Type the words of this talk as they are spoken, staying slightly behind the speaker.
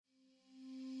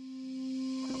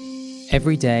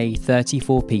Every day,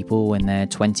 34 people in their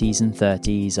 20s and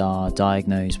 30s are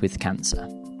diagnosed with cancer.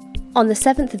 On the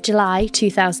 7th of July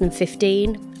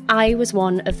 2015, I was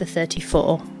one of the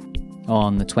 34.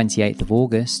 On the 28th of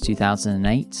August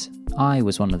 2008, I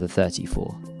was one of the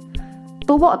 34.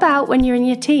 But what about when you're in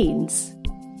your teens?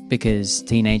 Because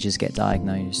teenagers get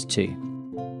diagnosed too.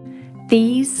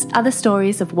 These are the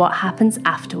stories of what happens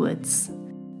afterwards.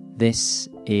 This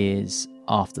is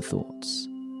Afterthoughts.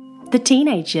 The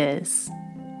teenagers.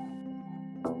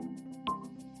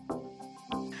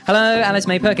 Hello, Alice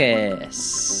May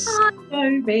Purkis. Hi,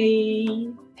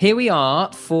 Toby. Here we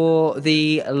are for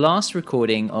the last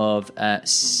recording of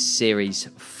Series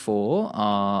 4,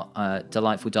 our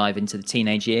delightful dive into the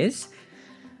teenage years.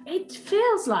 It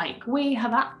feels like we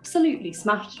have absolutely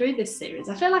smashed through this series.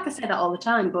 I feel like I say that all the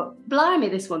time, but blimey,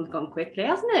 this one's gone quickly,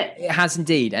 hasn't it? It has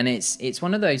indeed, and it's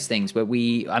one of those things where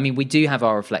we do have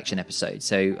our reflection episode.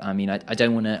 So I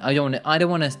don't want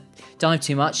to dive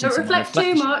too much. Don't reflect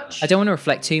too much. I don't want to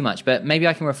reflect too much, but maybe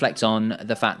I can reflect on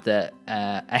the fact that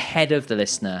ahead of the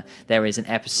listener, there is an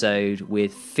episode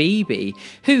with Phoebe,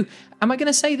 who. Am I going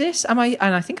to say this? And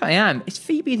I think I am. Is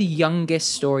Phoebe the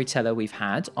youngest storyteller we've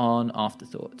had on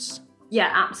Afterthoughts?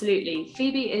 Yeah, absolutely.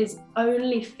 Phoebe is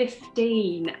only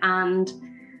 15, and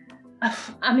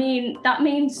that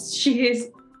means she is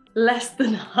less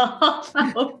than half our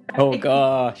age. Oh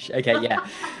gosh. Okay, yeah.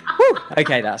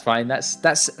 Okay, that's fine.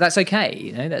 That's okay.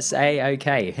 You know, that's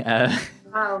okay.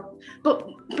 Wow. But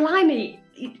blimey,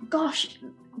 gosh,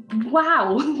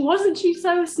 wow! Wasn't she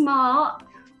so smart?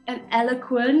 And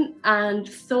eloquent and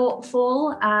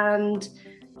thoughtful, and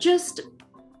just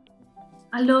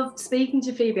I loved speaking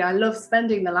to Phoebe. I loved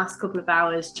spending the last couple of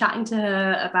hours chatting to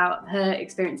her about her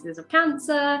experiences of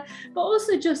cancer, but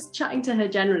also just chatting to her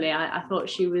generally. I thought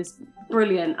she was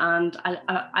brilliant, and I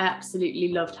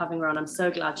absolutely loved having her on. I'm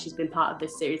so glad she's been part of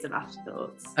this series of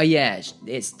Afterthoughts. Oh yeah,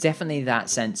 it's definitely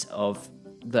that sense of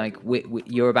like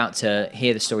you're about to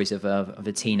hear the stories of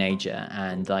a teenager,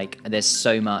 and like there's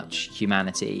so much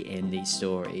humanity in these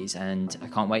stories, and I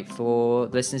can't wait for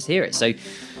listeners to hear it. So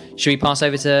should we pass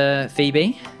over to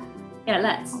Phoebe? Yeah,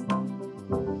 let's.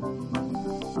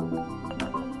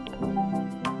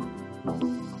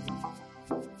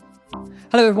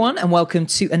 Hello everyone, and welcome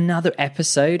to another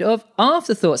episode of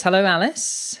Afterthoughts. Hello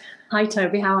Alice. Hi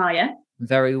Toby, how are you?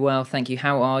 Very well, thank you.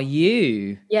 How are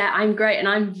you? Yeah, I'm great, and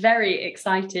I'm very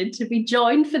excited to be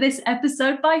joined for this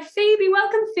episode by Phoebe.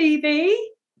 Welcome, Phoebe.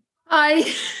 Hi.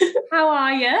 How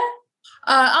are you?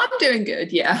 I'm doing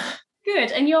good, yeah.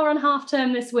 Good, and you're on half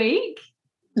term this week?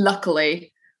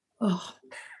 Luckily. Oh,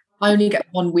 I only get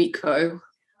 1 week, though.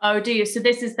 Oh, do you? So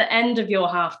this is the end of your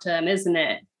half term, isn't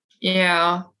it?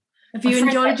 Yeah. Have you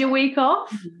enjoyed your week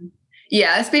off?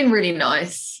 Yeah, it's been really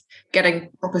nice getting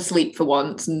proper sleep for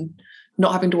once and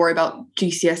not having to worry about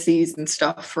GCSEs and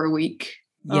stuff for a week.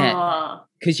 Yeah,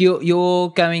 because you're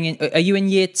going in. Are you in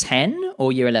year 10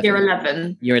 or year 11? Year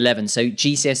 11. Year 11. So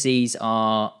GCSEs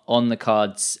are on the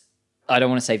cards. I don't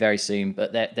want to say very soon,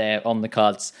 but they're on the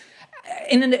cards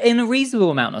in a reasonable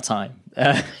amount of time.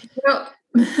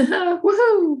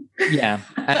 Woohoo! Yeah.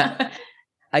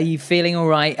 Are you feeling all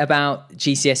right about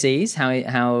GCSEs?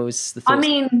 How's the thoughts? I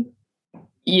mean,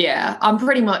 yeah, I'm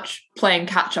pretty much playing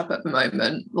catch up at the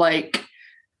moment. Like,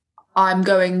 I'm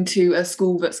going to a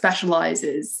school that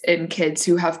specialises in kids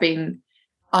who have been,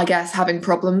 I guess, having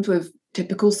problems with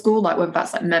typical school, like whether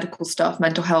that's like medical stuff,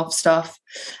 mental health stuff.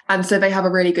 And so they have a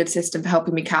really good system for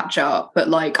helping me catch up. But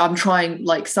like, I'm trying,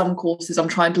 like some courses, I'm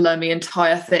trying to learn the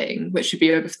entire thing, which should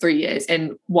be over 3 years,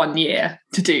 in 1 year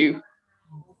to do.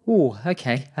 Oh,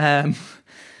 okay.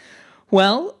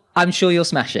 Well, I'm sure you'll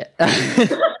smash it.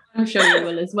 I'm sure you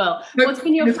will as well. What's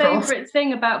been your favourite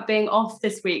thing about being off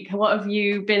this week? What have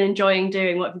you been enjoying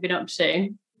doing? What have you been up to?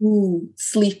 Ooh,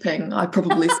 sleeping, I'd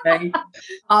probably say.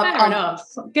 Fair enough.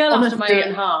 Girl after my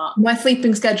own heart. My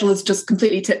sleeping schedule is just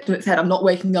completely tipped on its head. I'm not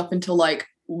waking up until like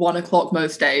 1 o'clock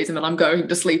most days, and then I'm going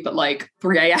to sleep at like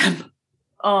 3 a.m.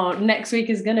 Oh, next week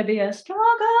is going to be a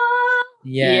struggle.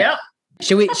 Yeah. Yep.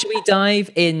 Should we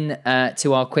dive in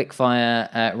to our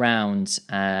quickfire round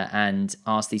and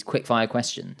ask these quickfire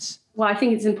questions? Well, I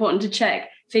think it's important to check.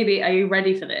 Phoebe, are you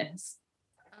ready for this?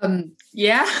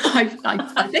 Yeah, I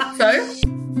think so.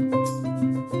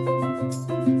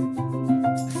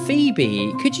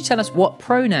 Phoebe, could you tell us what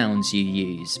pronouns you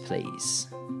use, please?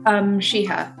 She,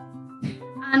 her.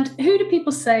 And who do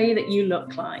people say that you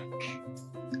look like?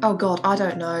 Oh God, I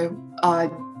don't know.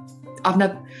 I've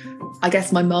never. I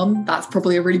guess my mum. That's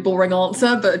probably a really boring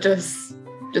answer, but just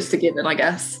a given, I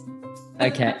guess.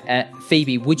 Okay,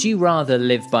 Phoebe, would you rather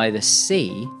live by the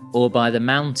sea or by the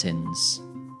mountains?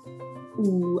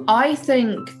 Ooh, I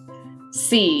think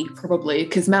sea, probably,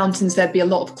 because mountains, there'd be a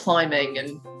lot of climbing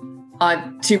and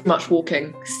too much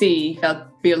walking. Sea, there'd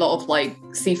be a lot of like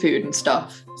seafood and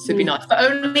stuff. So it'd be nice. But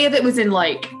only if it was in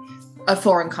like a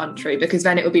foreign country, because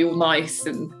then it would be all nice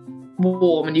and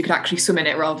warm and you could actually swim in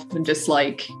it rather than just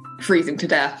like freezing to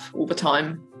death all the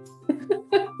time.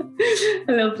 I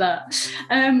love that.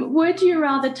 Would you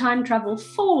rather time travel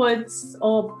forwards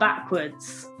or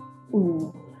backwards?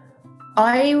 Ooh.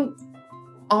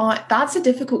 That's a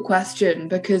difficult question,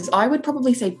 because I would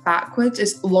probably say backwards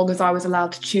as long as I was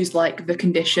allowed to choose like the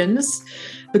conditions,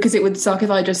 because it would suck if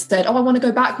I just said, oh, I want to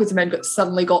go backwards, and then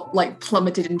suddenly got like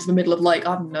plummeted into the middle of like,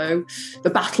 I don't know, the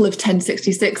Battle of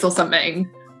 1066 or something,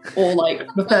 or like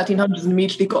the 1300s and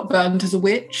immediately got burned as a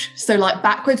witch. So like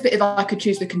backwards, but if I could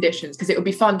choose the conditions, because it would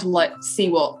be fun to like see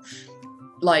what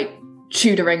like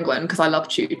Tudor England, because I love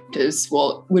Tudors,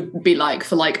 what would be like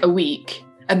for like a week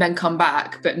and then come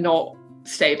back, but not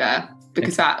stay there,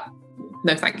 because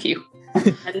no thank you.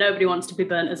 And nobody wants to be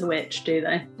burnt as a witch, do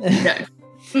they?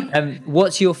 No.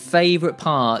 What's your favourite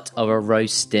part of a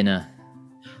roast dinner?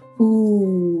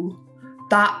 Ooh,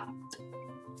 that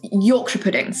Yorkshire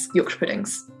puddings.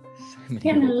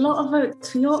 Getting a lot of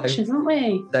votes for Yorkshires, aren't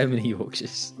we? So many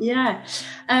Yorkshires. Yeah.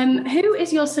 Who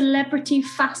is your celebrity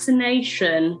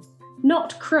fascination,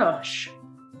 not crush?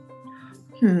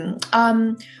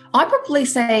 I'd probably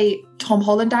say Tom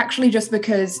Holland, actually, just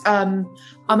because I'm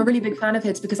a really big fan of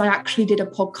his, because I actually did a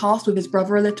podcast with his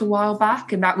brother a little while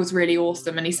back, and that was really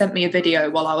awesome. And he sent me a video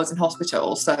while I was in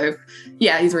hospital. So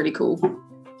yeah, he's really cool.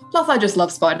 Plus, I just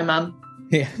love Spider-Man.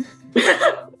 Yeah.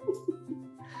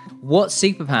 What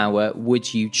superpower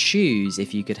would you choose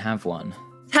if you could have one?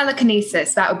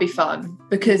 Telekinesis, that would be fun,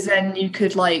 because then you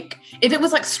could like, if it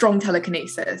was like strong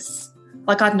telekinesis,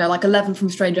 like, I don't know, like 11 from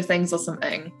Stranger Things or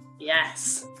something.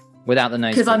 Yes. Without the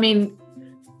nose. Because I mean,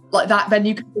 like that, then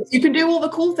you can do all the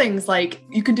cool things like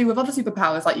you can do with other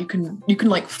superpowers. Like you can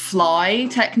like fly.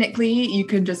 Technically, you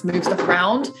can just move stuff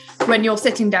around. When you're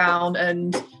sitting down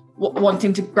and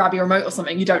wanting to grab your remote or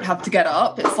something, you don't have to get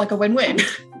up. It's like a win-win.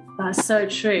 That's so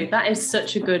true. That is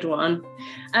such a good one.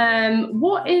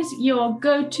 What is your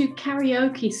go-to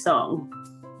karaoke song?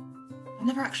 I've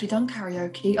never actually done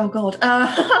karaoke. Oh God.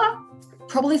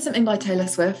 Probably something by Taylor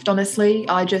Swift, honestly.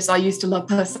 I used to love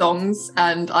her songs,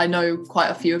 and I know quite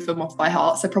a few of them off by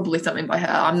heart, so probably something by her.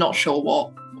 I'm not sure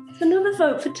what. Another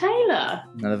vote for Taylor.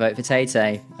 Another vote for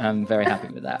Tay-Tay. I'm very happy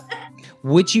with that.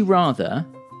 Would you rather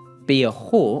be a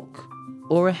hawk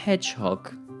or a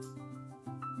hedgehog?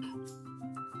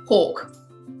 Hawk.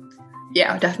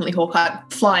 Yeah, definitely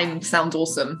hawk. Flying sounds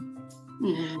awesome.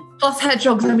 Plus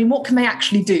hedgehogs, I mean, what can they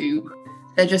actually do?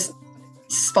 They're just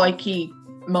spiky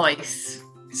mice.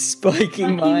 Spiky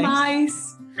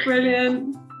mice.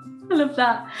 Brilliant. I love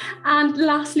that. And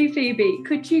lastly, Phoebe,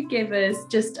 could you give us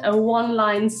just a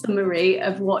one-line summary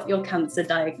of what your cancer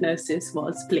diagnosis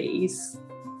was, please?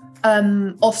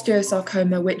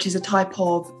 Osteosarcoma, which is a type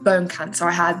of bone cancer.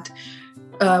 I had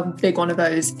a big one of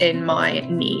those in my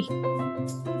knee.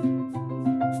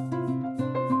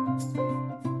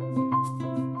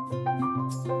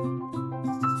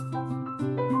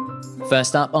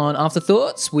 First up on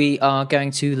Afterthoughts, we are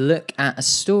going to look at a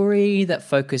story that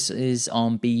focuses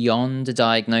on beyond a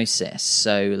diagnosis.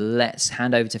 So let's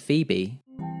hand over to Phoebe.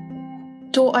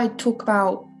 Thought I'd talk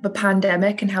about the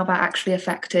pandemic and how that actually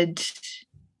affected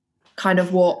kind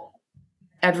of what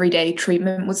everyday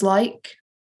treatment was like.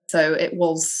 So it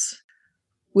was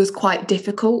quite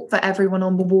difficult for everyone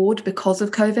on the ward because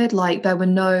of COVID. Like there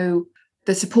were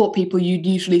the support people you'd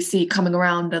usually see coming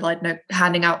around and like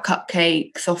handing out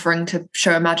cupcakes, offering to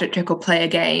show a magic trick or play a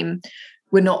game,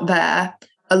 were not there.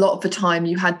 A lot of the time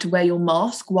you had to wear your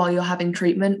mask while you're having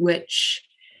treatment, which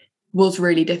was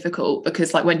really difficult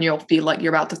because like when you feel like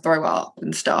you're about to throw up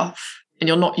and stuff and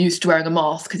you're not used to wearing a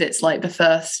mask because it's like the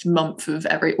first month of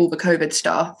all the COVID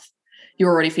stuff, you're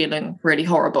already feeling really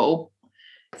horrible.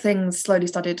 Things slowly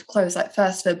started to close. Like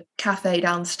first the cafe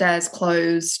downstairs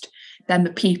closed, then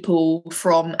the people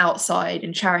from outside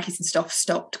and charities and stuff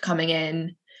stopped coming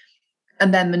in.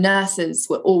 And then the nurses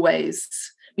were always,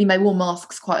 I mean, they wore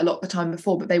masks quite a lot the time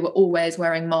before, but they were always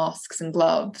wearing masks and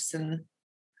gloves and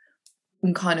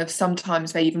kind of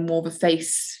sometimes they even wore the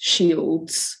face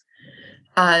shields.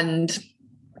 And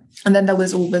then there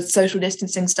was all the social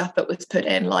distancing stuff that was put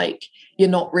in, like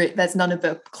there's none of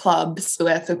the clubs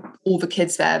where for all the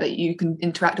kids there that you can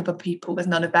interact with other people, there's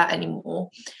none of that anymore.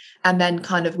 And then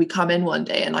kind of we come in one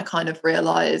day and I kind of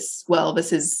realize, well,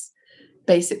 this is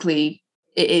basically,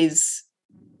 this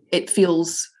that's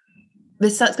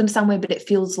going to sound weird, but it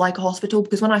feels like a hospital,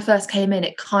 because when I first came in,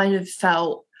 it kind of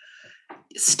felt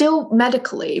still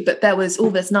medically, but there was all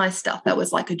this nice stuff. There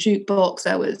was like a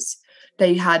jukebox,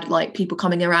 they had like people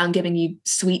coming around giving you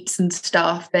sweets and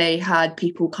stuff. They had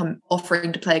people come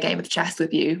offering to play a game of chess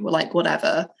with you, or like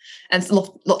whatever. And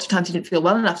lots of times you didn't feel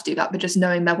well enough to do that, but just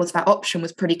knowing there was that option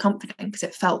was pretty comforting, because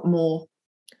it felt more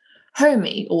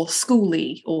homey or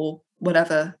schooly or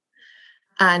whatever.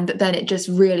 And then it just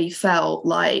really felt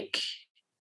like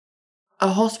a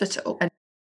hospital. And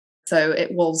so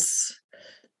it was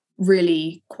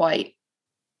really quite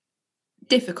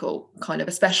difficult, kind of,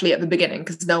 especially at the beginning,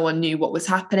 because no one knew what was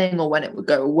happening or when it would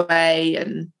go away.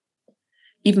 And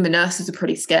even the nurses were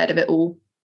pretty scared of it all.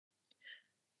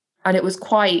 And it was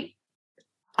quite,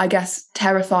 I guess,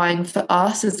 terrifying for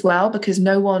us as well, because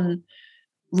no one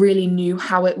really knew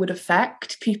how it would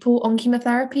affect people on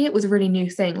chemotherapy. It was a really new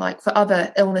thing. Like for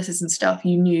other illnesses and stuff,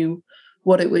 you knew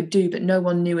what it would do, but no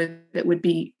one knew if it would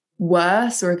be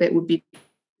worse or if it would be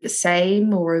the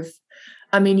same, or if,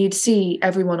 I mean, you'd see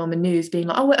everyone on the news being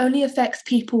like, oh, it only affects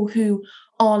people who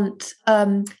aren't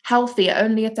healthy, it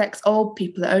only affects old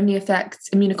people, it only affects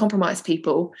immunocompromised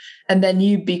people. And then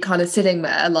you'd be kind of sitting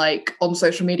there like on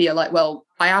social media like, well,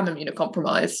 I am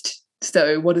immunocompromised,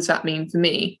 so what does that mean for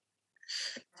me?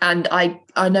 And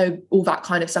I know all that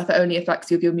kind of stuff, it only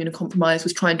affects you if you're immunocompromised,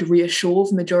 was trying to reassure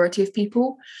the majority of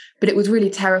people. But it was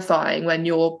really terrifying when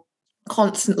you're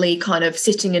constantly kind of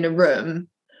sitting in a room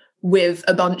with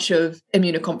a bunch of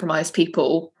immunocompromised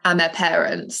people and their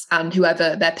parents, and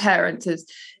whoever their parents has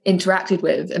interacted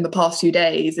with in the past few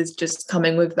days is just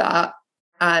coming with that.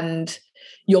 And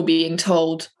you're being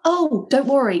told, oh, don't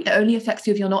worry, it only affects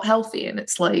you if you're not healthy. And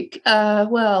it's like,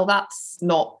 well, that's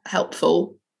not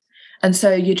helpful. And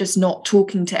so you're just not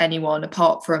talking to anyone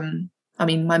apart from, I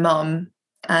mean, my mum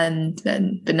and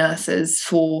then the nurses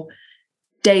for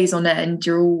days on end.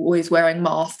 You're always wearing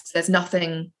masks. There's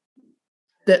nothing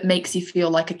that makes you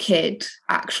feel like a kid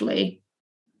actually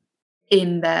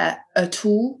in there at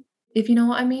all, if you know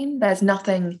what I mean. There's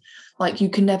nothing, like, you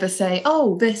can never say,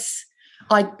 oh, this,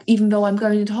 even though I'm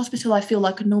going into hospital, I feel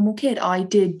like a normal kid. I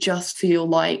did just feel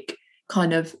like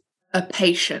kind of a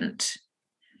patient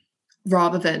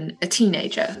rather than a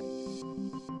teenager.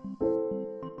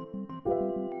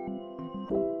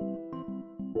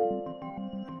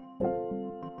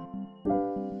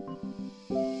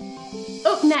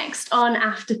 Up next on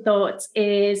Afterthoughts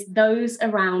is those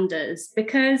around us,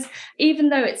 because even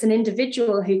though it's an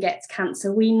individual who gets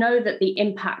cancer, we know that the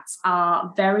impacts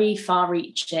are very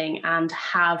far-reaching and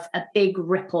have a big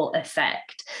ripple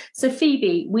effect. So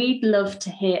Phoebe, we'd love to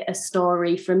hear a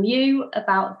story from you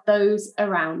about those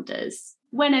around us,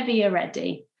 whenever you're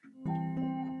ready.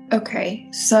 Okay,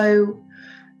 so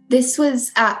this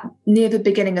was near the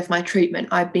beginning of my treatment.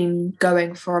 I've been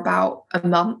going for about a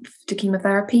month to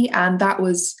chemotherapy, and that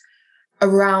was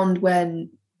around when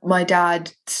my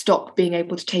dad stopped being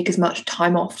able to take as much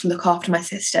time off to look after my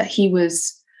sister. He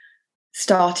was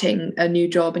starting a new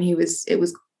job, and it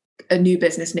was a new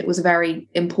business, and it was a very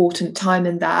important time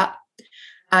in that.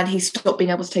 And he stopped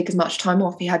being able to take as much time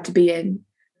off. He had to be in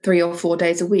 3 or 4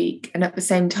 days a week. And at the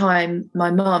same time, my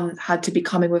mum had to be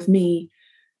coming with me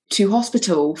to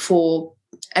hospital for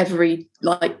every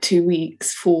 2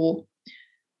 weeks for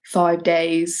 5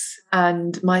 days.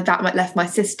 And that left my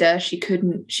sister.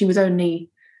 She was only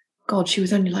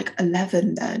like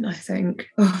 11 then, I think.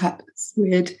 Oh, that's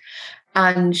weird.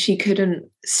 And she couldn't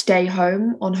stay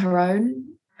home on her own.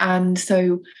 And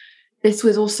so this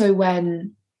was also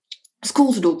when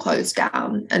schools had all closed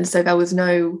down. And so there was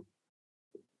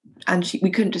we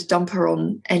couldn't just dump her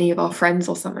on any of our friends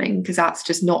or something, because that's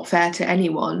just not fair to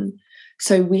anyone.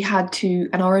 So we had to,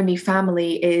 and our only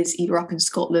family is either up in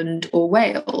Scotland or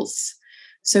Wales.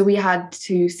 So we had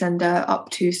to send her up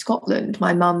to Scotland.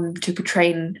 My mum took a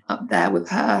train up there with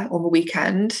her on the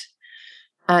weekend,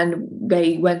 and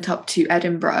they went up to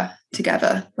Edinburgh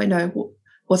together. Wait, no,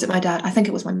 was it my dad? I think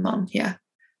it was my mum, yeah.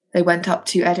 They went up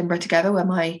to Edinburgh together, where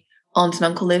my aunt and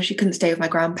uncle live. She couldn't stay with my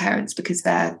grandparents because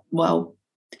they're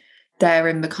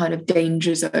in the kind of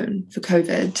danger zone for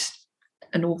COVID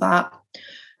and all that.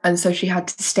 And so she had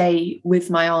to stay with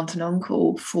my aunt and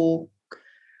uncle for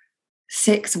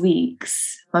 6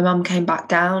 weeks. My mum came back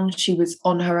down. She was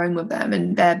on her own with them,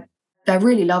 and they're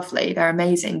really lovely. They're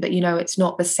amazing, but it's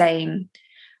not the same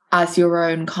as your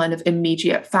own kind of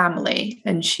immediate family.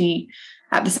 And she,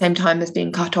 at the same time as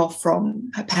being cut off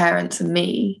from her parents and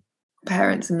me,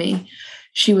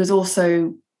 she was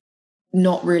also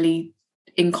not really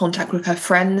in contact with her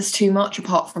friends too much,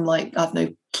 apart from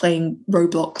playing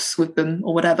Roblox with them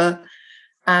or whatever.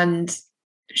 And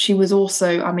she was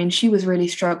also, she was really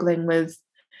struggling with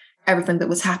everything that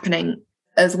was happening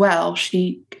as well.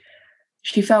 She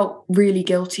she felt really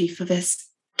guilty for this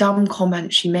dumb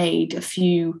comment she made a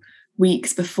few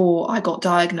weeks before I got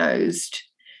diagnosed.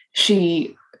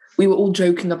 We were all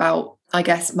joking about, I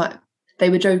guess,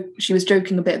 she was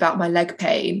joking a bit about my leg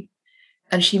pain,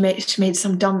 and she made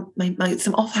some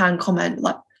some offhand comment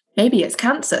like, maybe it's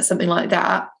cancer, something like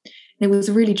that. And it was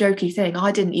a really jokey thing.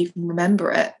 I didn't even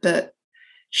remember it, but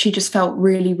she just felt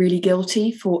really, really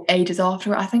guilty for ages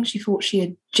after it. I think she thought she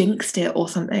had jinxed it or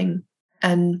something.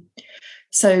 And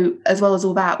so, as well as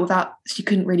all that, she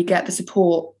couldn't really get the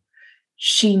support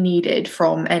she needed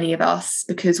from any of us,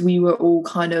 because we were all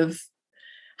kind of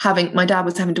my dad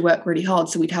was having to work really hard,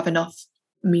 so we'd have enough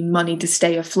money to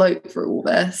stay afloat through all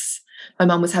this. My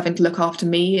mum was having to look after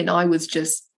me, and I was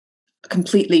just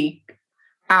completely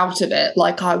out of it.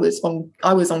 Like I was on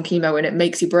chemo, and it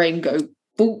makes your brain go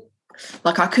boop.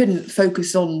 Like I couldn't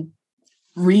focus on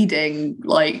reading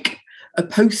like a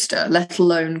poster, let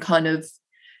alone kind of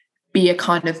be a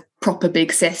kind of proper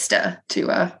big sister to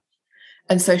her.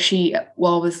 And so she,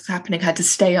 while it was happening, had to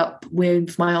stay up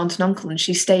with my aunt and uncle, and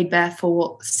she stayed there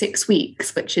for 6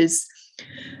 weeks, which is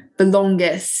the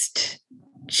longest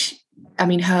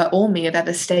her or me have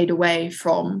ever stayed away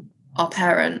from our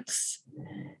parents.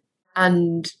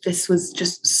 And this was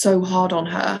just so hard on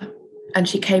her. And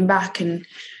she came back, and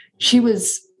she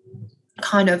was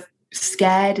kind of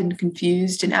scared and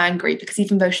confused and angry, because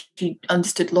even though she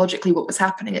understood logically what was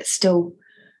happening, it's still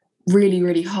really,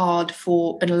 really hard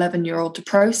for an 11-year-old to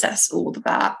process all of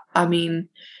that. I mean,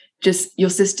 just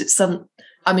your sister's son.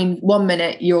 I mean, 1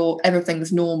 minute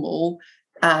everything's normal,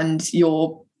 and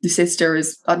the sister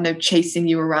is, I don't know, chasing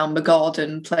you around the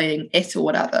garden playing it or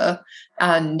whatever,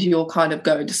 and you're kind of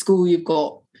going to school.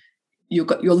 You're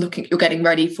getting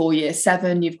ready for year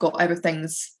 7. You've got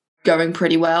everything's going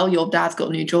pretty well. Your dad's got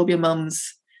a new job. Your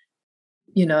mum's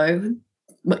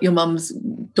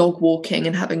dog walking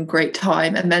and having a great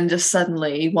time. And then just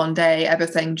suddenly one day,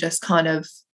 everything just kind of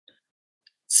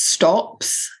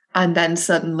stops. And then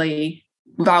suddenly,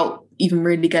 without even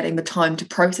really getting the time to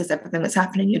process everything that's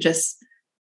happening, you're just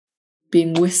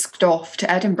being whisked off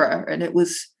to Edinburgh. And it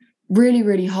was really,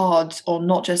 really hard on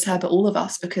not just her, but all of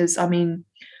us, because, I mean,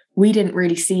 we didn't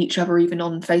really see each other even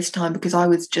on FaceTime, because I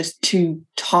was just too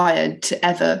tired to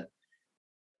ever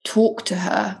talk to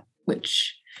her,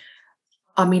 which,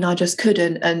 I mean, I just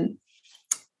couldn't. And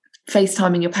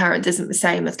FaceTiming your parents isn't the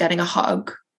same as getting a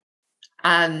hug.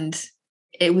 And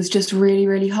it was just really,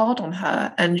 really hard on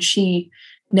her. And she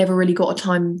never really got a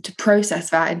time to process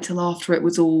that until after it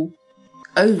was all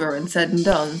over and said and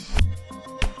done.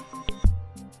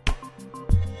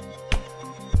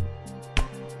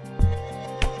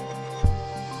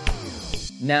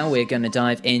 Now we're going to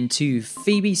dive into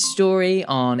Phoebe's story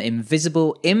on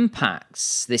invisible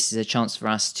impacts. This is a chance for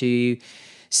us to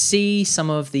see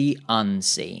some of the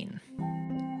unseen.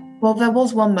 Well, there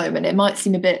was one moment, it might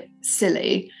seem a bit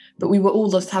silly, but we were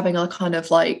all just having a kind of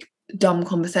like dumb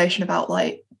conversation about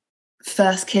like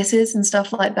first kisses and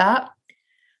stuff like that.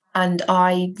 And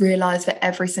I realised that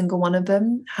every single one of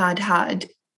them had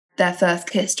their first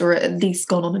kiss, or at least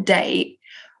gone on a date,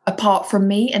 apart from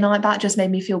me. And that just made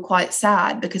me feel quite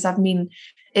sad, because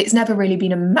it's never really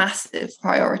been a massive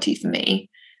priority for me,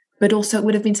 but also it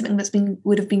would have been something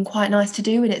would have been quite nice to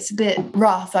do. And it's a bit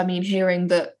rough, I mean, hearing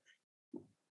that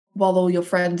while all your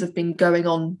friends have been going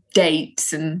on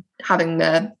dates and having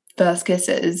their first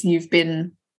kisses, you've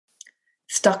been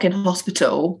stuck in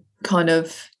hospital kind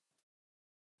of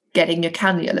getting your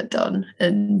cannula done.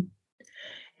 And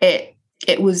it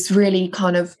was really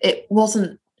kind of,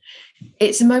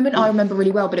 it's a moment I remember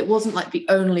really well, but it wasn't like the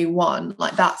only one.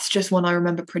 Like that's just one I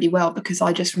remember pretty well, because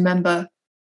I remember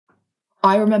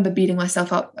beating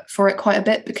myself up for it quite a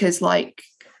bit, because like,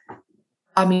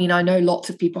 I mean, I know lots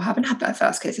of people haven't had their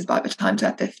first kisses by the time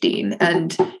they're 15,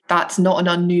 and that's not an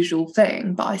unusual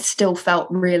thing, but I still felt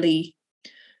really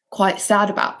quite sad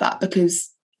about that, because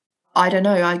I don't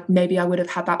know, maybe I would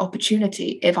have had that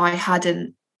opportunity if I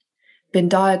hadn't been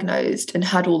diagnosed and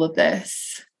had all of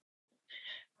this.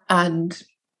 And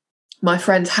my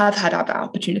friends have had that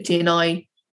opportunity and I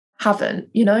haven't,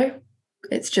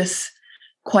 It's just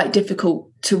quite difficult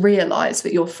to realise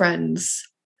that your friends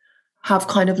have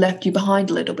kind of left you behind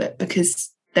a little bit,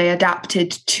 because they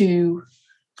adapted to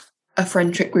a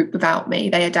friendship group without me.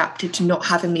 They adapted to not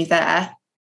having me there.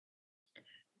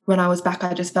 When I was back,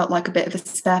 I just felt like a bit of a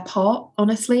spare part,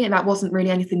 honestly, and that wasn't really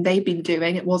anything they'd been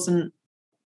doing. It wasn't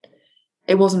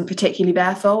particularly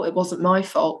their fault. It wasn't my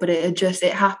fault, but it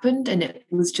happened, and it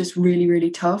was just really, really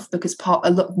tough, because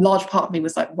a large part of me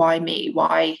was like, why me?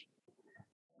 Why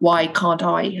can't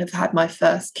I have had my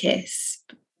first kiss?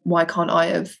 Why can't I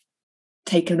have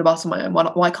taken a bus on my own?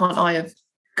 Why can't I have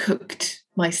cooked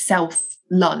myself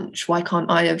lunch? Why can't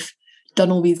I have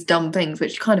done all these dumb things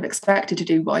which you're kind of expected to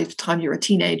do by the time you're a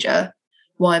teenager?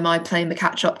 Why am I playing the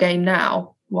catch-up game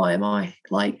now? Why am I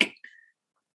like,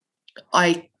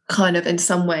 I kind of, in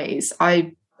some ways,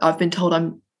 I've been told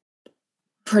I'm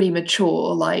pretty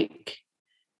mature, like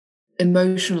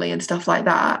emotionally and stuff like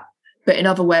that. But in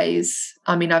other ways,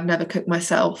 I mean, I've never cooked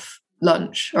myself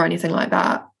lunch or anything like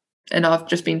that. And I've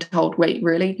just been told, wait,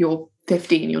 really? You're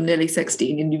 15, you're nearly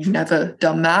 16 and you've never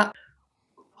done that?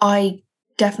 I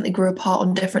definitely grew apart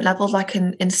on different levels. Like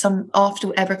in some,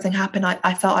 after everything happened,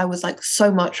 I felt I was like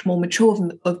so much more mature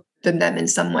than them in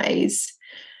some ways.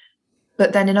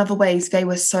 But then in other ways, they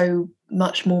were so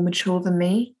much more mature than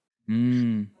me.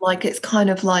 Like, it's kind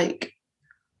of like,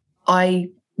 I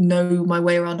know my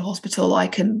way around a hospital. I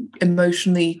can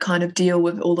emotionally kind of deal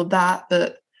with all of that,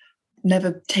 but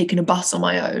never taken a bus on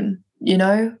my own, you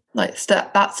know, like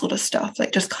that sort of stuff.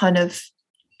 Like, just kind of,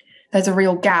 there's a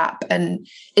real gap. And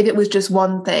if it was just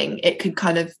one thing, it could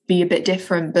kind of be a bit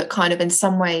different, but kind of in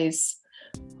some ways,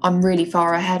 I'm really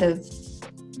far ahead of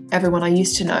everyone I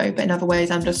used to know. But in other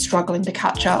ways, I'm just struggling to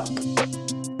catch up.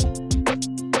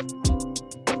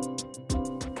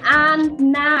 And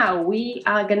now we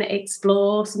are going to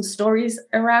explore some stories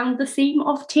around the theme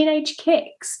of teenage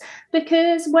kicks.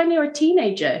 Because when you're a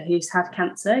teenager who's had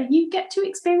cancer, you get to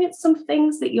experience some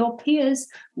things that your peers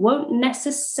won't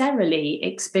necessarily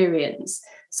experience.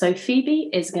 So Phoebe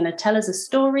is going to tell us a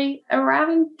story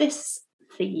around this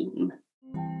theme.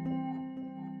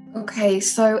 Okay,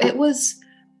 so it was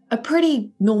a pretty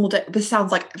normal day. This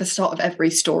sounds like the start of every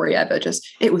story ever. Just,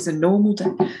 it was a normal day.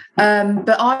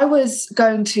 But I was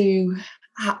going to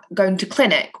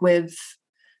clinic with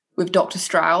Dr.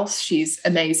 Strauss. She's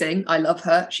amazing. I love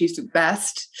her. She's the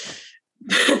best.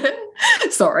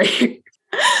 Sorry.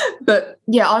 But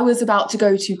yeah, I was about to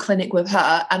go to clinic with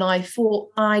her, and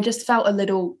I just felt a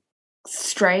little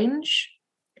strange.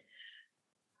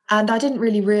 And I didn't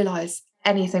really realize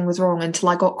anything was wrong until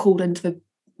I got called into the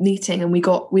meeting, and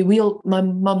my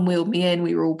mum wheeled me in.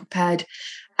 We were all prepared,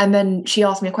 and then she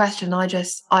asked me a question.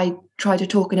 I tried to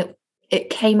talk, and it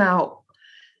came out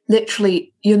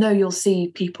literally, you know, you'll see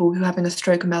people who are having a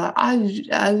stroke and they're like,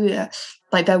 oh,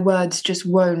 like their words just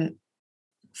won't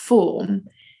form.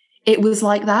 It was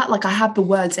like that. Like, I had the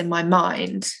words in my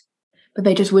mind, but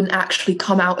they just wouldn't actually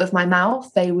come out of my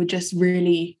mouth. They were just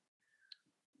really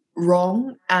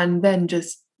wrong. And then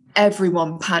just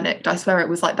everyone panicked. I swear it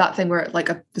was like that thing where it like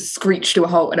a screech to a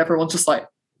halt and everyone's just like,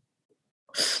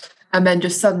 and then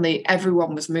just suddenly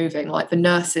everyone was moving. Like, the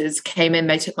nurses came in,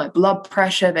 they took my blood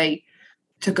pressure, they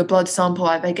took a blood sample,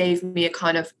 they gave me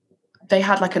they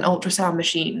had like an ultrasound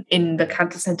machine in the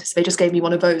cancer center, so they just gave me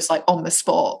one of those like on the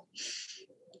spot.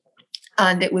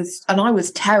 And I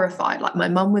was terrified. Like, my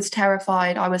mum was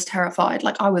terrified, I was terrified.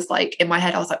 Like, I was like, in my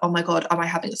head I was like, oh my God, am I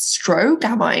having a stroke?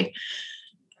 Am I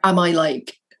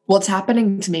like, what's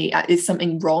happening to me? Is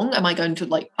something wrong? Am I going to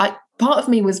part of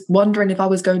me was wondering if I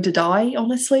was going to die,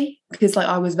 honestly, because like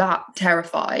I was that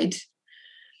terrified.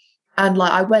 And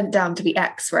like, I went down to the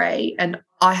X-ray and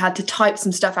I had to type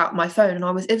some stuff out on my phone, and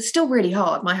it was still really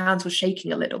hard. My hands were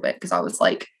shaking a little bit because I was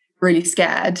like really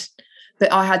scared,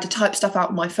 but I had to type stuff out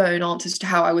on my phone, answers to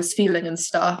how I was feeling and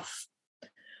stuff. I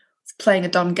was playing a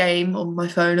dumb game on my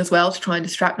phone as well to try and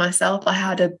distract myself. I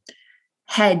had a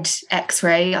head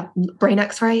X-ray, a brain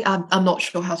X-ray. I'm not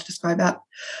sure how to describe that.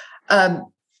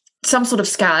 Some sort of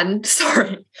scan,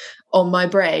 on my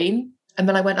brain. And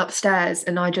then I went upstairs,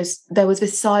 and there was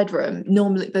this side room.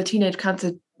 Normally, the teenage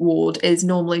cancer ward is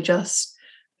normally just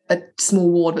a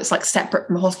small ward that's like separate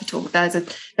from a hospital.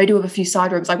 They do have a few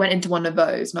side rooms. I went into one of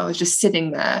those, and I was just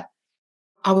sitting there.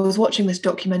 I was watching this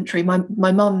documentary.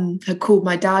 My mum had called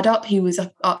my dad up. He was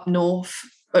up north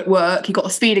at work. He got a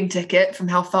speeding ticket from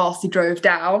how fast he drove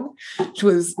down, which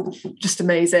was just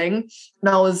amazing.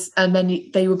 And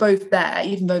then they were both there,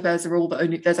 even though there's a rule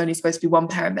that there's only supposed to be one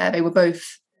parent there. They were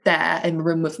both there in the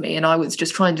room with me, and I was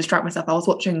just trying to distract myself. I was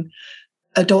watching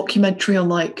a documentary on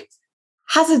like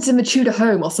hazards in the Tudor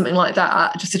home or something like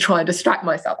that, just to try and distract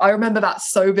myself. I remember that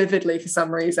so vividly for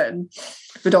some reason,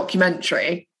 the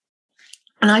documentary.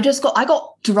 And I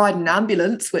got to ride an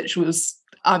ambulance, which was,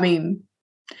 I mean,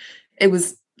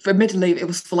 admittedly, it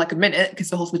was for like a minute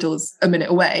because the hospital was a minute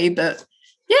away, but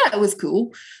yeah, it was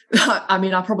cool. I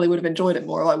mean, I probably would have enjoyed it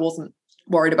more if I wasn't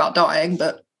worried about dying,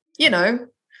 but you know,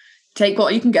 take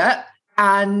what you can get.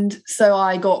 And so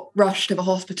I got rushed to the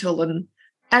hospital, and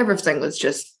everything was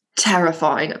just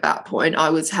terrifying at that point. I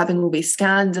was having all these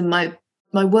scans, and my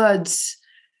words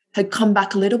had come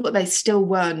back a little, but they still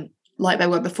weren't like they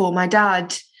were before. My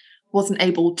dad wasn't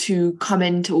able to come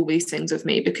into all these things with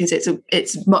me because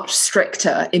it's much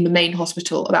stricter in the main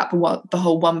hospital about the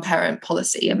whole one parent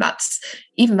policy, and that's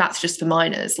just for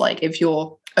minors. Like if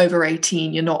you're over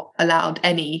 18, you're not allowed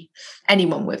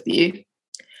anyone with you.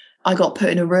 I got put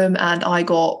in a room and I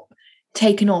got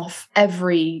taken off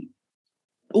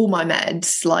all my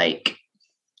meds, like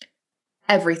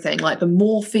everything, like the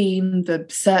morphine, the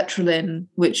sertraline,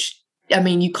 which, I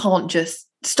mean, you can't just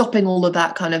stopping all of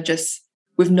that kind of just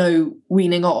with no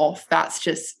weaning off. That's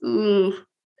just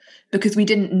because they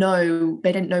didn't know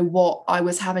what I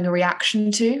was having a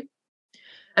reaction to.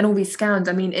 And all these scans,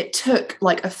 I mean, it took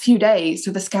like a few days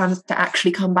for the scans to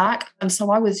actually come back. And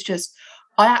so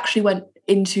I actually went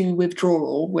into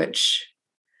withdrawal, which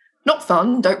not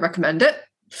fun, don't recommend it.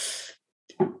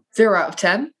 0 out of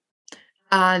 10.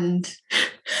 And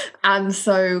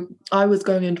so I was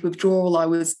going into withdrawal. I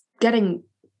was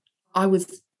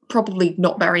probably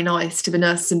not very nice to the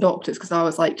nurses and doctors because I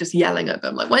was like just yelling at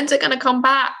them, like, when's it going to come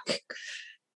back?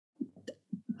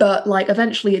 But like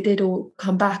eventually it did all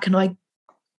come back, and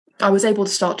I was able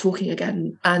to start talking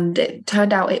again, and it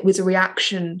turned out it was a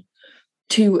reaction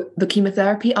to the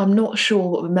chemotherapy. I'm not sure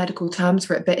what the medical terms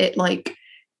for it, but it like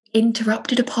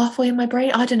interrupted a pathway in my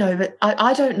brain. I don't know, but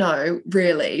I don't know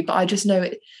really, but I just know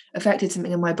it affected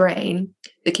something in my brain,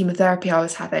 the chemotherapy I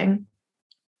was having.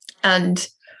 And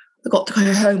I got to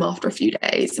go home after a few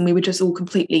days, and we were just all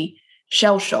completely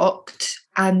shell-shocked.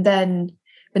 And then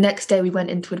the next day we went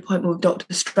into an appointment with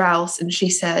Dr. Strauss, and she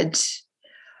said,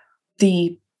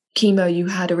 the chemo you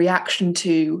had a reaction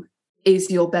to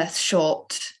is your best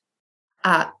shot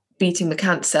at beating the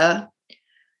cancer.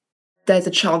 There's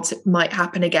a chance it might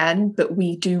happen again, but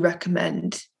we do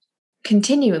recommend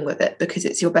continuing with it because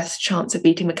it's your best chance of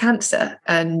beating the cancer.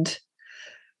 And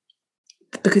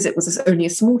because it was only a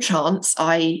small chance,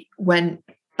 I went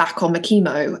back on the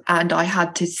chemo, and I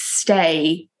had to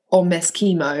stay on this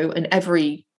chemo.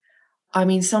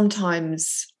 And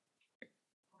sometimes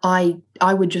I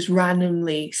would just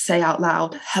randomly say out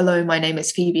loud, hello, my name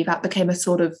is Phoebe. That became a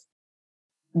sort of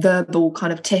verbal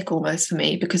kind of tick almost for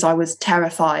me, because I was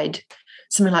terrified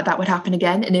something like that would happen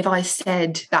again. And if I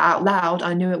said that out loud,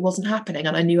 I knew it wasn't happening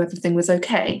and I knew everything was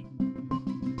okay.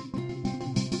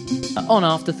 On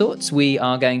Afterthoughts, we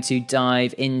are going to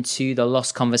dive into the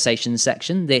Lost Conversations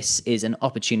section. This is an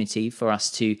opportunity for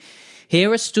us to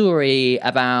hear a story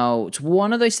about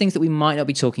one of those things that we might not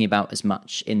be talking about as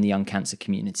much in the young cancer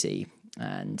community.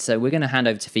 And so we're going to hand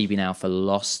over to Phoebe now for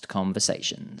Lost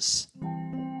Conversations.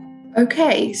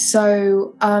 Okay,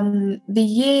 so the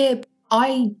year,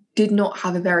 I did not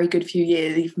have a very good few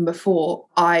years even before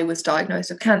I was diagnosed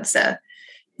with cancer.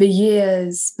 The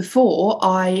years before,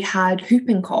 I had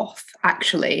whooping cough,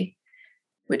 actually,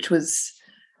 which was,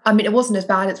 it wasn't as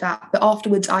bad as that, but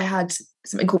afterwards I had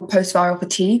something called post-viral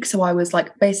fatigue. So I was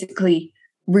like basically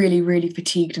really, really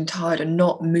fatigued and tired and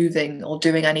not moving or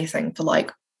doing anything for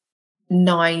like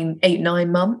 9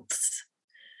 months.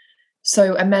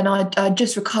 So, and then I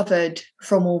just recovered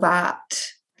from all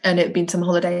that, and it'd been some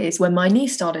holidays when my knee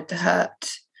started to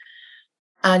hurt.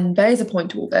 And there is a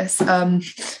point to all this.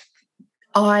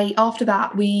 After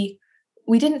that, we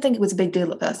didn't think it was a big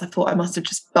deal at first. I thought I must have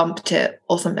just bumped it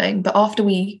or something. But after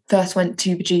we first went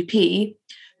to the GP,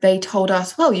 they told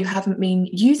us, well, you haven't been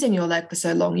using your leg for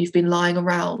so long. You've been lying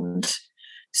around.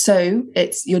 So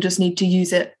you'll just need to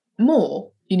use it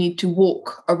more. You need to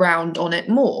walk around on it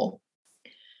more.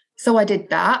 So I did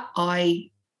that.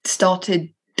 I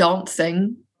started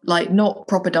dancing, like not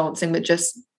proper dancing, but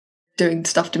just doing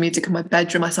stuff to music in my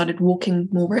bedroom. I started walking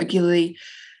more regularly.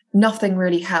 Nothing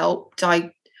really helped.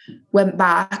 I went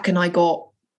back and I got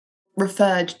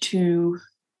referred to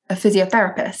a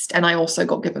physiotherapist, and I also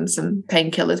got given some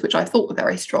painkillers, which I thought were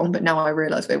very strong, but now I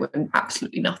realise they were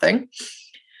absolutely nothing.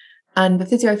 And the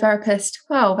physiotherapist,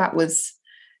 well, it was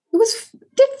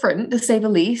different, to say the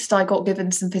least. I got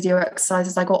given some physio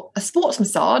exercises. I got a sports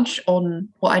massage on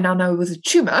what I now know was a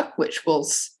tumour, which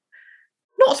was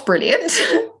not brilliant.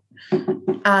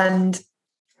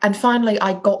 And finally,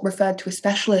 I got referred to a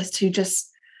specialist who just,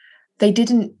 they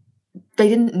didn't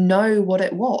know what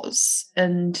it was.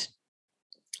 And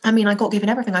I got given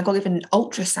everything. I got given an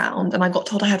ultrasound, and I got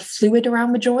told I had fluid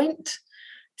around the joint,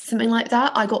 something like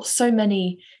that. I got so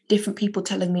many different people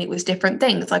telling me it was different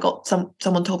things. I got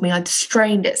someone told me I'd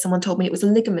strained it. Someone told me it was a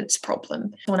ligaments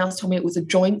problem. Someone else told me it was a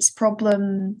joints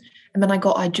problem. And then I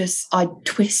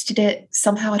twisted it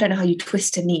somehow. I don't know how you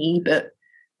twist a knee, but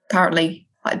apparently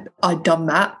I'd done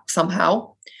that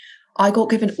somehow. I got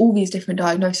given all these different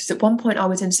diagnoses. At one point I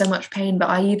was in so much pain, but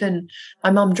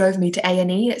my mum drove me to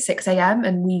A&E at 6 a.m.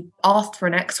 and we asked for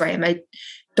an x-ray, and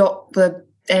the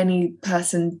any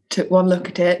person took one look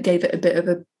at it, gave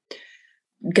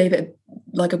it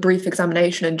like a brief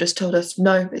examination and just told us,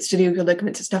 no, it's to do with your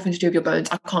ligaments, it's nothing to do with your bones,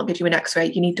 I can't give you an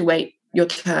x-ray, you need to wait your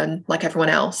turn like everyone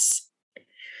else.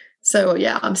 So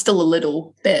yeah, I'm still a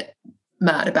little bit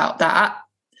mad about that.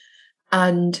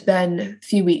 And then a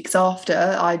few weeks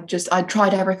after, I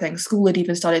tried everything. School had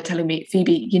even started telling me,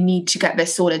 Phoebe, you need to get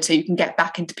this sorted so you can get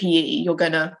back into PE. You're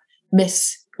going to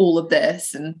miss all of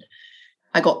this. And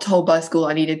I got told by school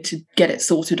I needed to get it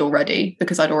sorted already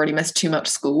because I'd already missed too much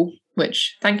school,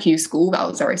 which, thank you, school. That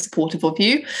was very supportive of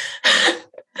you.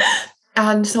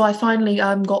 And so I finally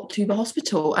got to the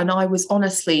hospital, and I was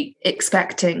honestly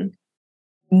expecting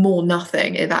more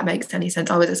nothing, if that makes any sense.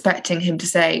 I was expecting him to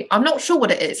say, I'm not sure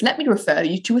what it is, let me refer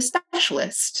you to a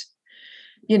specialist.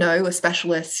 You know, a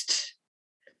specialist,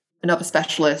 another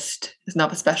specialist,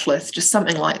 another specialist, just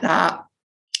something like that.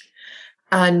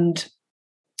 And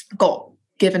got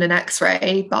given an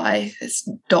x-ray by this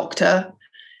doctor.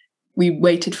 We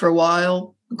waited for a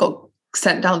while, got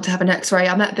sent down to have an x-ray.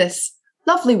 I met this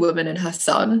lovely woman and her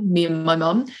son, me and my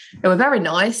mum. They were very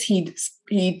nice. He'd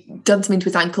done something to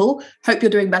his ankle. Hope you're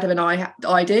doing better than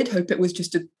I did. Hope it was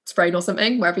just a sprain or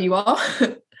something, wherever you are.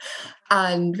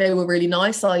 And they were really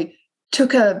nice. I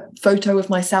took a photo of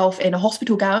myself in a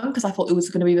hospital gown because I thought it was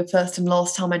going to be the first and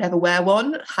last time I'd ever wear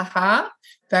one. Haha.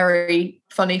 Very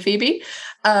funny, Phoebe.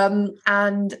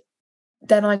 And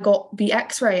then I got the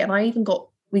x-ray, and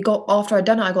after I'd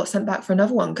done it, I got sent back for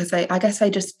another one because I guess they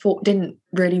just didn't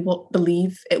really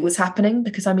believe it was happening,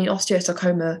 because I mean,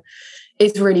 osteosarcoma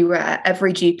is really rare.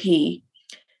 Every GP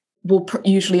will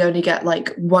usually only get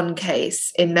like one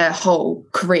case in their whole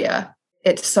career.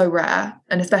 It's so rare,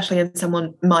 and especially in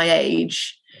someone my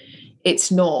age,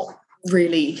 it's not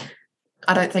really,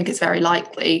 I don't think it's very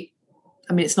likely.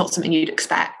 I mean, it's not something you'd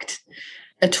expect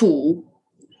at all.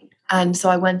 And so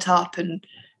I went up, and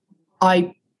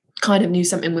I kind of knew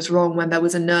something was wrong when there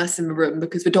was a nurse in the room,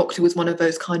 because the doctor was one of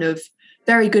those kind of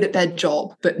very good at their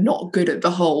job, but not good at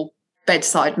the whole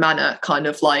bedside manner kind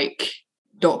of like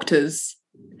doctors.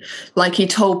 Like, he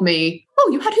told me, oh,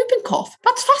 you had whooping cough.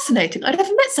 That's fascinating. I'd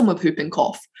never met someone with whooping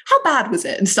cough. How bad was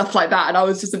it? And stuff like that. And I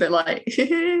was just a bit like,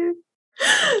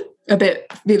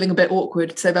 feeling a bit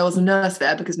awkward. So there was a nurse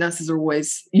there, because nurses are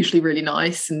always usually really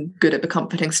nice and good at the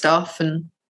comforting stuff. And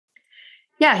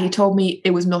yeah, he told me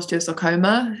it was an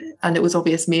osteosarcoma, and it was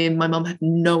obvious me and my mum had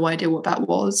no idea what that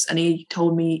was. And he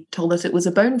told us it was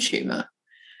a bone tumor.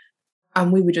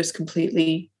 And we were just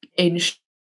completely in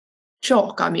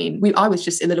shock. I mean, I was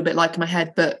just a little bit like in my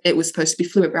head, but it was supposed to be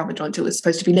fluid around the joint. It was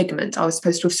supposed to be ligament. I was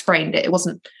supposed to have sprained it. It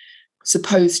wasn't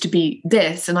supposed to be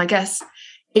this. And I guess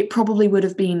it probably would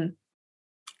have been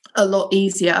a lot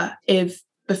easier if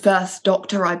the first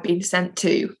doctor I'd been sent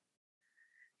to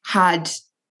had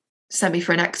sent me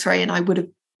for an x-ray, and I would have,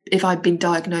 if I'd been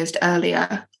diagnosed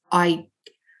earlier, I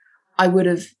would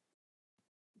have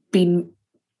been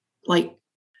like,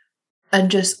 and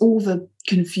just all the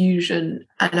confusion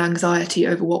and anxiety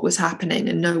over what was happening,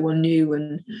 and no one knew.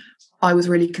 And I was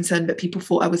really concerned that people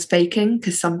thought I was faking,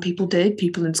 because some people did.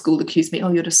 People in school accused me,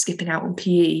 oh, you're just skipping out on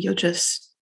PE.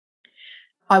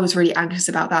 I was really anxious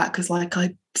about that, because like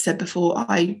I said before,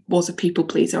 I was a people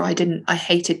pleaser. I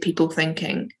hated people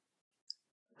thinking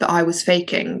that I was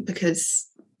faking, because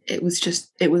it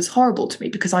was horrible to me,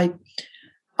 because I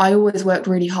always worked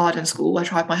really hard in school. I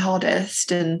tried my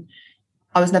hardest, and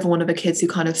I was never one of the kids who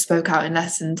kind of spoke out in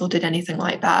lessons or did anything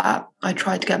like that. I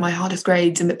tried to get my hardest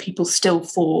grades, and that people still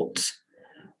thought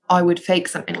I would fake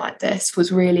something like this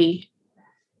was really,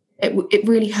 it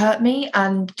really hurt me.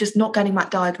 And just not getting that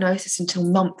diagnosis until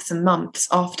months and months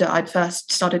after I'd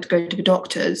first started to go to the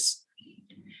doctors,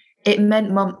 it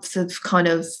meant months of kind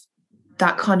of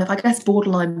that kind of, I guess,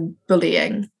 borderline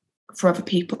bullying for other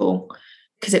people,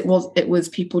 because it was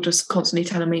people just constantly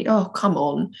telling me, oh, come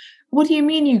on, what do you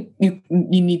mean you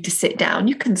need to sit down?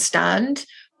 You can stand.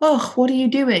 Oh, what are you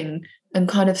doing? And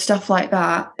kind of stuff like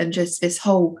that. And just this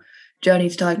whole journey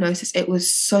to diagnosis, it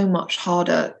was so much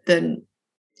harder than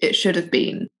it should have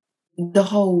been. The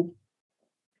whole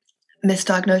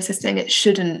misdiagnosis thing, it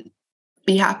shouldn't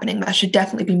be happening. There should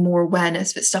definitely be more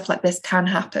awareness that stuff like this can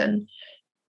happen.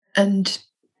 And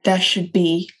there should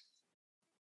be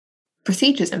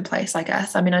procedures in place, I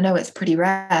guess. I mean, I know it's pretty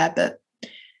rare, but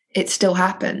it still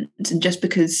happens. And just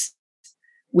because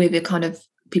we're the kind of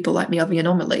people like me are the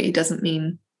anomaly doesn't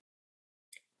mean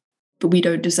that we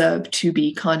don't deserve to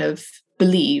be kind of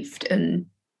believed and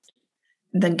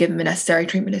then given the necessary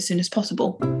treatment as soon as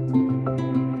possible.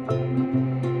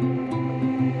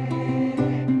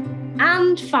 And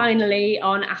And finally,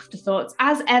 on Afterthoughts,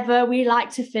 as ever, we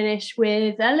like to finish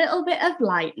with a little bit of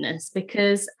lightness,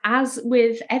 because as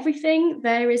with everything,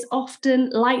 there is often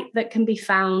light that can be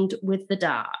found with the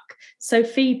dark. So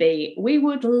Phoebe, we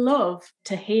would love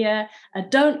to hear a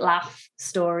don't laugh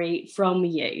story from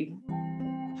you.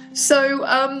 So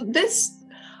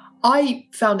I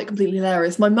found it completely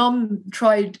hilarious. My mum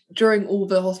tried, during all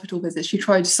the hospital visits, she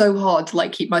tried so hard to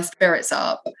keep my spirits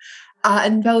up.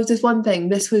 And there was this one thing.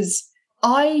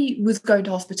 I was going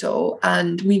to hospital,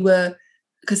 and we were,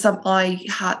 because something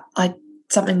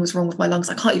was wrong with my lungs.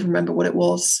 I can't even remember what it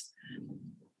was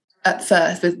at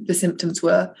first. The symptoms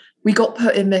were, we got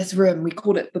put in this room. We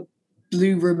called it the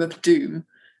blue room of doom,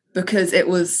 because it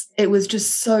was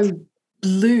just so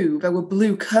blue. There were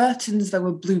blue curtains. There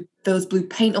was blue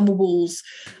paint on the walls,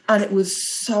 and it was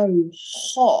so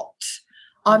hot.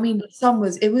 I mean,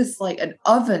 it was like an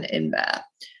oven in there.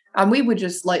 And we were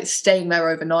just staying there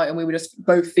overnight, and we were just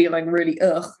both feeling really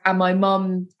ugh. And my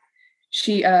mum,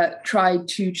 she tried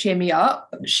to cheer me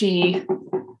up. She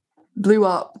blew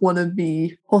up one of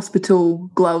the hospital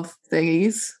glove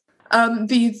thingies.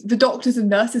 The doctors and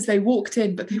nurses, they walked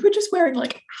in, but they were just wearing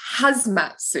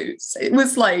hazmat suits. They were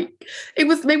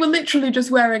literally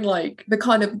just wearing the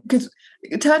kind of, because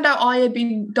it turned out I had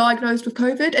been diagnosed with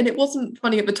COVID, and it wasn't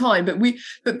funny at the time, but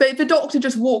the doctor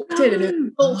just walked in in a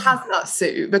full hazmat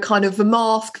suit, the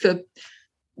mask, the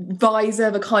visor,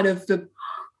 the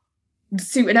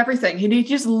suit and everything. And he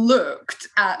just looked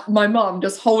at my mum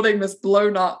just holding this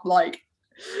blown up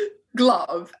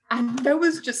glove, and there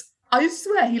was just, I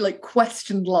swear he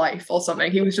questioned life or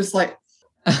something. He was just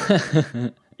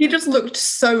he just looked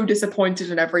so disappointed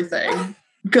in everything.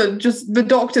 Just the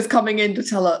doctors coming in to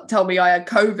tell me I had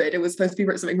COVID. It was supposed to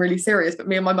be something really serious, but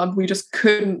me and my mum, we just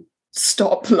couldn't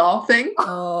stop laughing.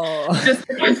 Just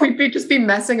because we'd just be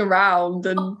messing around,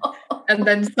 and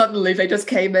then suddenly they just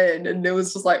came in, and it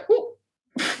was just oh.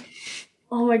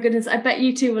 Oh my goodness! I bet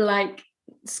you two were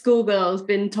schoolgirls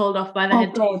been told off by the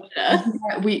head teacher. Yeah,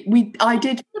 I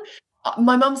did.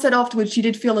 My mum said afterwards she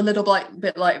did feel a little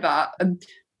bit like that. And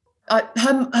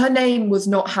her name was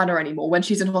not Hannah anymore. When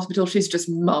she's in hospital, she's just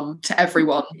Mum to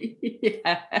everyone.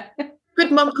 Yeah.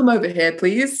 Could Mum come over here,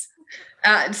 please?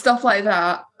 And stuff like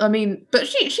that. I mean, but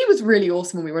she was really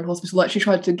awesome when we were in hospital. She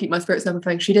tried to keep my spirits and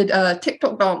everything. She did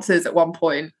TikTok dances at one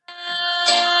point.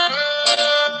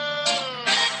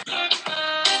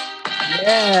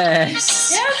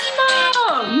 Yes. Yes,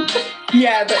 Mum.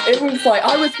 Yeah, but it was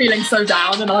I was feeling so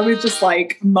down, and I was just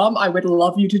Mum, I would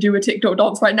love you to do a TikTok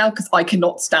dance right now, because I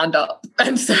cannot stand up.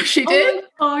 And so she did.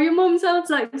 Oh, your mum sounds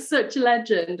like such a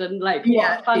legend, and what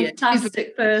a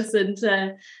fantastic person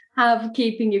to have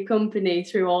keeping you company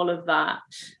through all of that.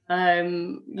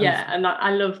 And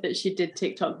I love that she did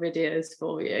TikTok videos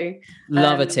for you.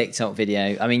 Love a TikTok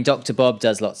video. I mean, Dr. Bob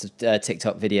does lots of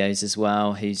TikTok videos as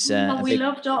well. Who's we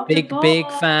love Dr. Bob.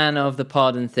 Big fan of the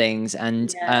pod and things.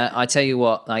 And I tell you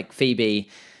what, Phoebe,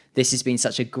 this has been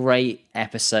such a great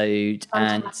episode.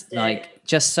 Fantastic. And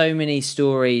just so many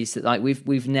stories that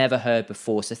we've never heard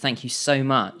before. So thank you so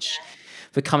much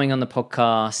for coming on the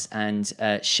podcast and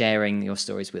sharing your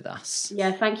stories with us.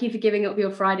 Yeah, thank you for giving up your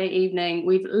Friday evening.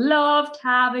 We've loved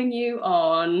having you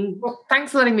on. Well,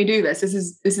 thanks for letting me do this.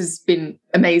 This has been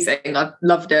amazing. I've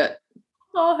loved it.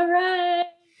 Oh, hooray!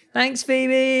 Thanks,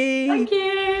 Phoebe. Thank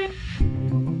you.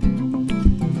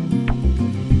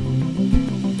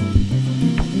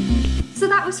 So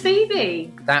that was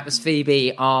Phoebe. That was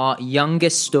Phoebe, our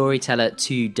youngest storyteller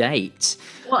to date.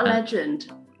 What a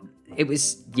legend. It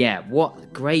was,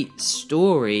 what great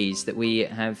stories that we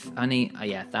have.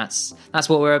 That's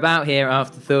what we're about here,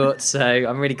 Afterthoughts. So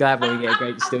I'm really glad when we get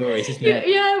great stories, isn't it?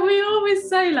 Yeah, we always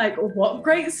say, what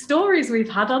great stories we've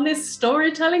had on this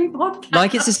storytelling podcast.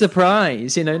 Like it's a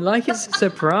surprise, like it's a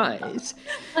surprise.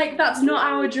 That's not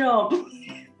our job.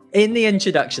 In the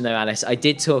introduction, though, Alice, I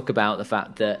did talk about the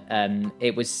fact that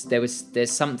there's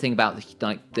something about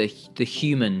the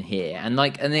human here, and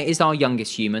it is our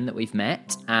youngest human that we've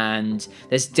met, and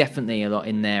there's definitely a lot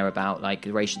in there about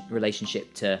the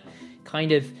relationship to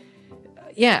kind of,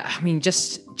 I'm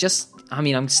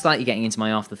slightly getting into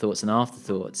my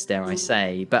afterthoughts, dare I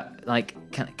say, but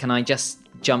can I just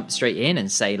jump straight in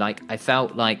and say I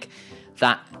felt that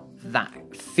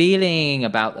feeling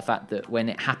about the fact that when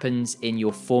it happens in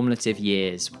your formative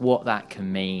years, what that can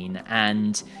mean.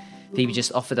 And Phoebe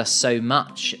just offered us so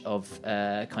much of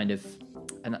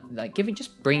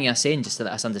bringing us in just to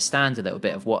let us understand a little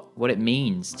bit of what it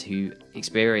means to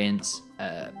experience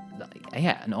an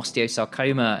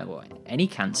osteosarcoma or any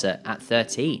cancer at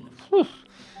 13.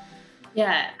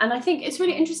 Yeah, and I think it's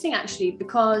really interesting actually,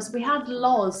 because we had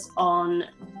Loz on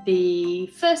the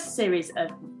first series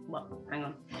of,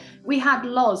 we had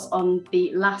Loz on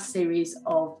the last series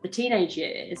of the teenage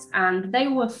years, and they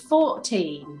were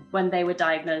 14 when they were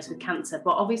diagnosed with cancer,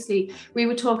 but obviously we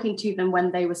were talking to them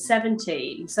when they were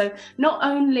 17. So not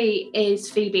only is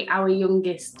Phoebe our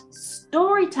youngest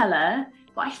storyteller,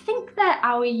 but I think they're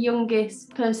our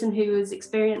youngest person who has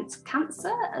experienced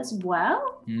cancer as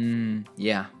well.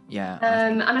 Yeah.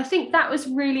 And I think that was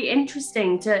really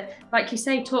interesting to, like you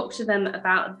say, talk to them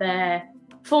about their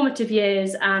formative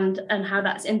years and how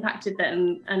that's impacted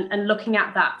them, and looking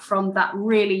at that from that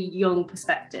really young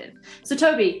perspective. So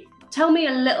Toby, tell me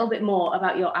a little bit more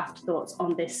about your afterthoughts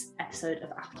on this episode of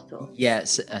Afterthoughts.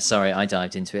 Yes, sorry, I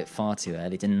dived into it far too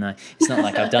early, didn't I? It's not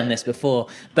like I've done this before,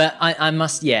 but I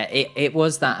must. Yeah, it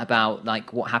was that about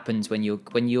like what happens when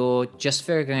you're just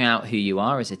figuring out who you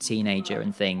are as a teenager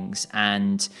and things,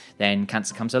 and then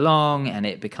cancer comes along and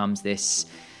it becomes this.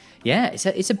 Yeah,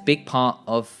 it's a big part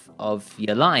of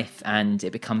your life, and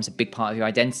it becomes a big part of your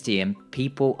identity, and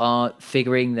people are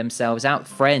figuring themselves out.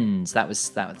 Friends, that was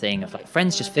that thing of like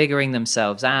friends just figuring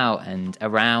themselves out, and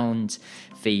around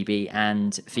Phoebe,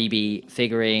 and Phoebe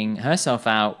figuring herself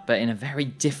out, but in a very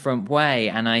different way.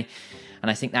 And I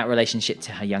think that relationship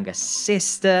to her younger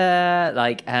sister,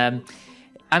 like, I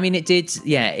mean, it did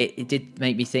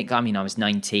make me think. I mean, I was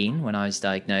 19 when I was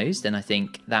diagnosed, and I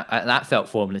think that felt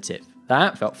formative.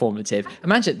 That felt formative.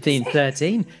 Imagine being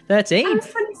 13. I was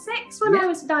 26 when I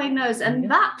was diagnosed,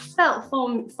 and that felt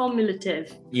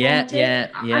formative. Yeah.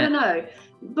 I don't know.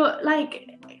 But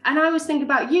like, and I was thinking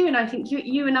about you, and I think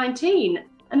you were 19.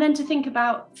 And then to think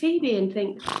about Phoebe and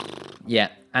think... Yeah,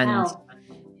 and... Wow.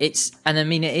 I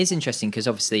mean, it is interesting because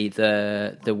obviously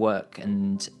the work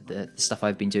and the stuff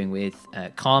I've been doing with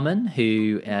Carmen,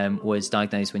 who was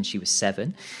diagnosed when she was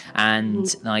 7,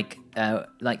 and like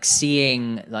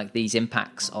seeing like these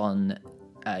impacts on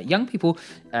young people,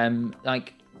 and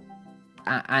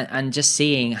just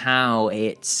seeing how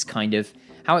it's kind of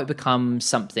how it becomes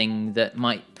something that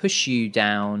might push you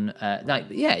down.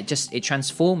 It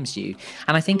transforms you,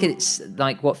 and I think it's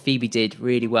like what Phoebe did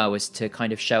really well was to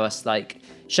kind of show us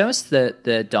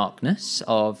the darkness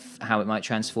of how it might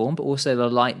transform, but also the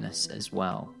lightness as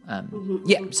well.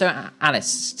 So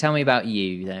Alice, tell me about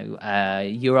you, though.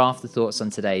 Your afterthoughts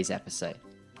on today's episode.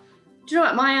 Do you know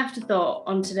what? My afterthought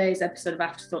on today's episode of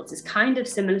Afterthoughts is kind of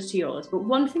similar to yours, but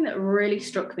one thing that really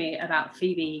struck me about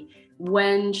Phoebe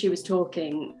when she was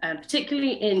talking,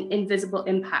 particularly in Invisible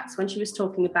Impacts, when she was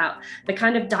talking about the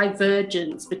kind of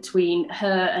divergence between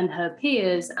her and her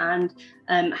peers, and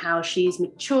how she's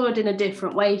matured in a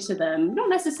different way to them. Not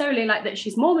necessarily like that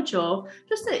she's more mature,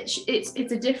 just that it's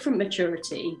a different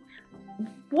maturity.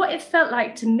 What it felt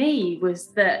like to me was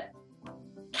that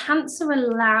cancer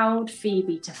allowed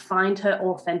Phoebe to find her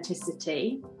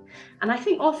authenticity. And I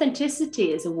think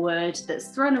authenticity is a word that's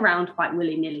thrown around quite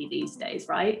willy-nilly these days,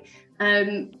 right?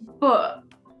 But,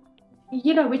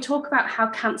 you know, we talk about how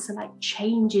cancer like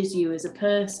changes you as a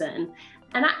person.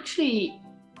 And actually,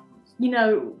 you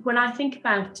know, when I think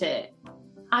about it,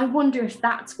 I wonder if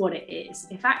that's what it is.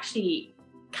 If actually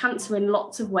cancer in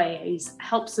lots of ways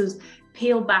helps us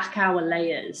peel back our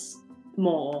layers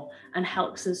more and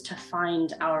helps us to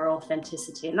find our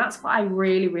authenticity. And that's what I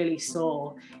really, really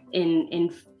saw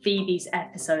in Phoebe's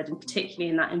episode, and particularly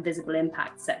in that Invisible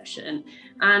Impact section.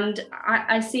 And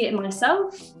I see it in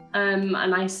myself, and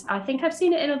I think I've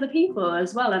seen it in other people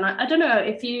as well. And I don't know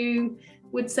if you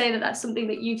would say that that's something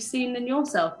that you've seen in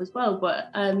yourself as well, but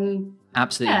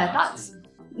absolutely. Yeah, that's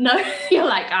no. You're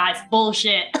like, it's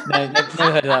bullshit. No,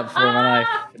 never heard of that before in my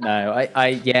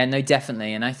life. No, no,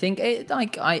 definitely. And I think it,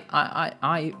 like,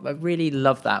 I really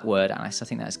love that word, Alice. I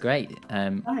think that's great.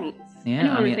 Thanks.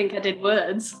 Yeah, I think I did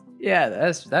words. Yeah,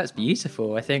 that's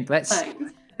beautiful. I think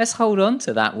let's hold on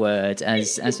to that word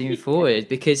as we move forward,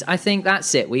 because I think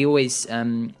that's it. We always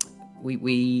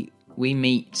we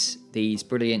meet these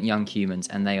brilliant young humans,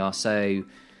 and they are so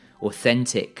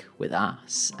authentic with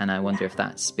us, and I wonder if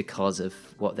that's because of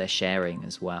what they're sharing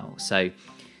as well. So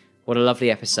what a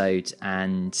lovely episode,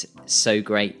 and so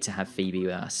great to have Phoebe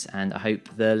with us, and I hope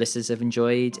the listeners have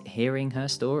enjoyed hearing her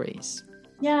stories.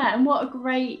 Yeah, and what a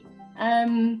great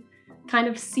kind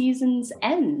of season's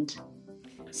end.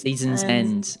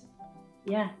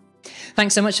 Yeah.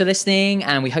 Thanks so much for listening,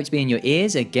 and we hope to be in your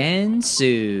ears again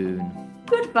soon.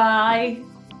 Goodbye.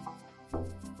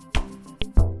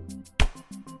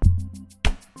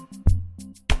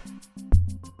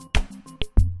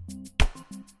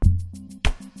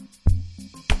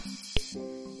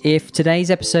 If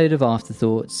today's episode of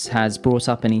Afterthoughts has brought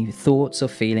up any thoughts or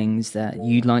feelings that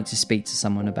you'd like to speak to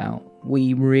someone about,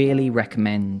 we really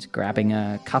recommend grabbing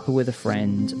a cuppa with a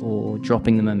friend or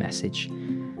dropping them a message.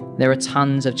 There are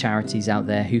tons of charities out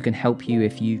there who can help you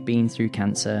if you've been through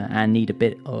cancer and need a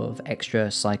bit of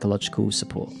extra psychological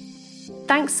support.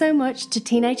 Thanks so much to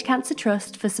Teenage Cancer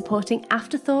Trust for supporting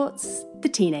Afterthoughts, the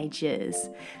teenage years,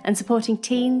 and supporting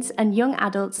teens and young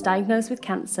adults diagnosed with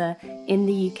cancer in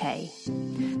the UK.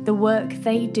 The work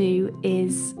they do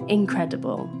is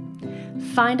incredible.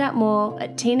 Find out more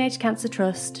at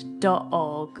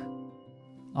teenagecancertrust.org.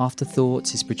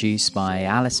 Afterthoughts is produced by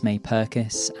Alice May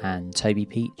Purkis and Toby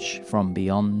Peach from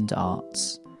Beyond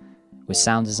Arts, with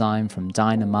sound design from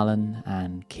Dinah Mullen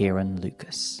and Kieran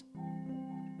Lucas.